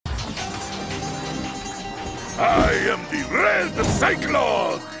am the Red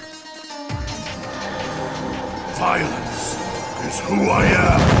Cyclone! Violence is who I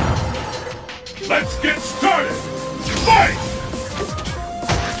am! Let's get started! Fight!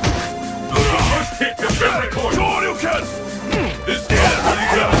 First hit is very important! Sure you can! This is already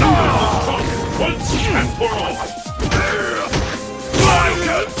done! Once and for all! Sure you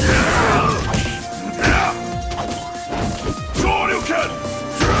can! Sure you can!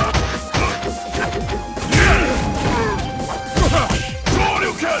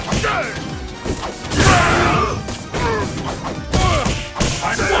 I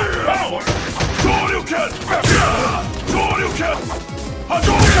want power! Shoryuken! Shoryuken!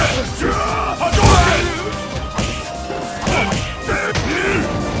 Hadouken! Hadouken!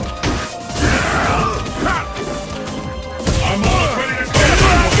 I'm almost ready to go!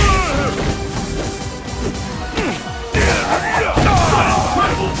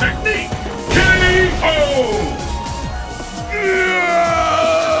 Incredible technique! K.O.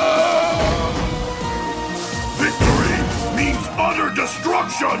 Utter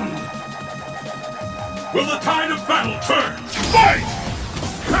destruction! Will the tide of battle turn? Fight!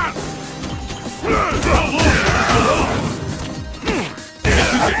 How long? This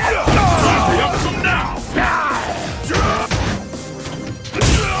is it! Wrap me up from now!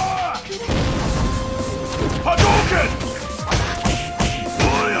 Hadouken!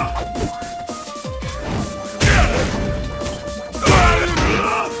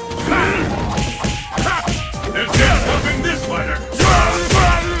 There's just something this fighter!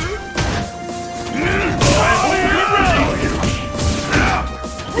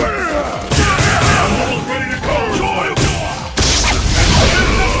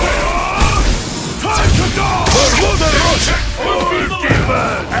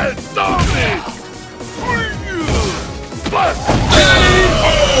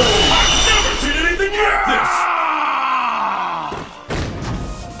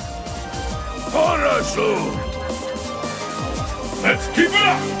 Let's keep it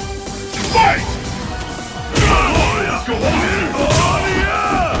up! Fight! Let's go on!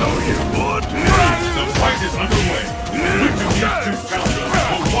 No, you would! The fight is underway. Which of these two challengers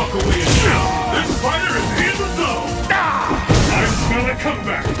will walk away in shape? This fighter is in the zone! I smell a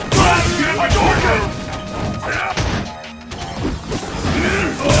comeback! Let's get my target!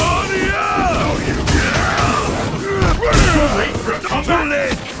 Too late for a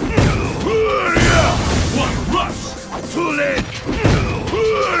comeback! One rush! Too late!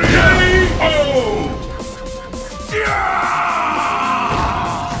 K.O.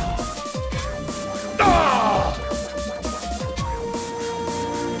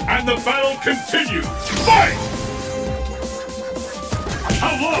 And the battle continues! Fight!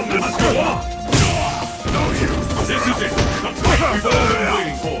 How long will this go on? No use! This is it! The fight we've all been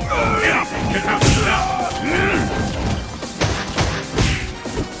waiting for! Anything can happen now!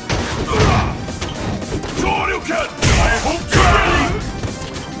 Shoryuken! I hope you're ready!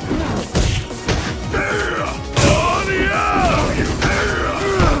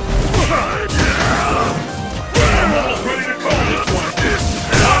 I'm almost ready to call this one!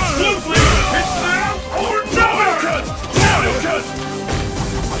 Absolutely! It's now or never! Shoryuken!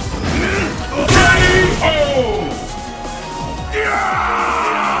 K.O.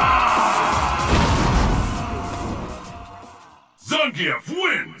 Zangief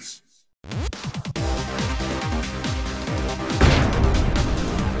wins!